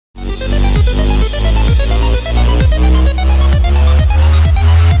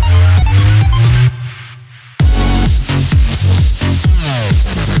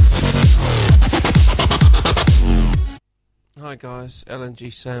Hi guys,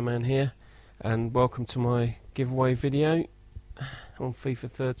 LNG Sandman here, and welcome to my giveaway video on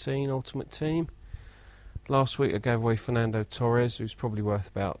FIFA 13 Ultimate Team. Last week I gave away Fernando Torres, who's probably worth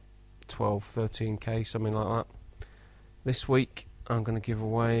about 12-13k, something like that. This week I'm going to give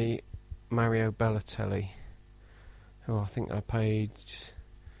away Mario Balotelli, who I think I paid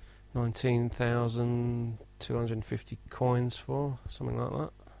 19,250 coins for, something like that.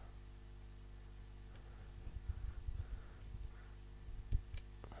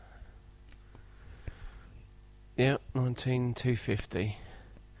 Yeah, 19,250.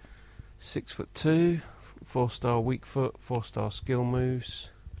 6'2", 4-star weak foot, 4-star skill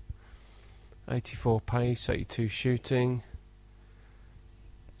moves, 84 pace, 82 shooting,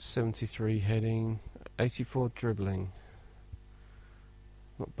 73 heading, 84 dribbling.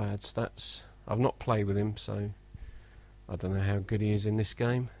 Not bad stats. I've not played with him, so I don't know how good he is in this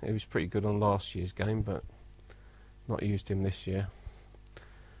game. He was pretty good on last year's game, but not used him this year.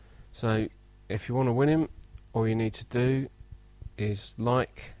 So if you want to win him, all you need to do is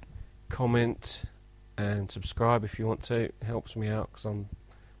like, comment and subscribe if you want to. It helps me out because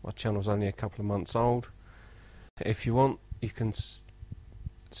my channel's only a couple of months old. If you want, you can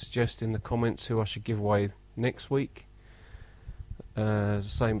suggest in the comments who I should give away next week.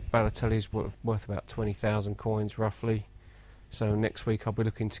 Same, Balotelli's worth about 20,000 coins roughly, so next week I'll be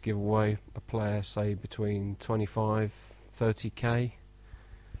looking to give away a player, say between 25-30k,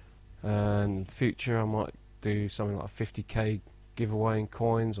 and in the future I might do something like a 50k giveaway in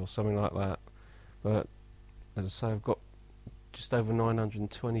coins or something like that. But as I say, I've got just over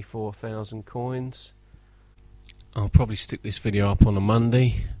 924,000 coins. I'll probably stick this video up on a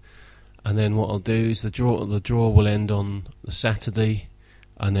Monday, and then what I'll do is the draw will end on the Saturday,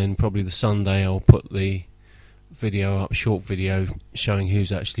 and then probably the Sunday I'll put the video up, short video showing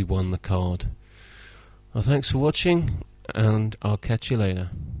who's actually won the card. Well, thanks for watching, and I'll catch you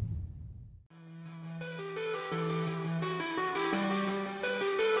later.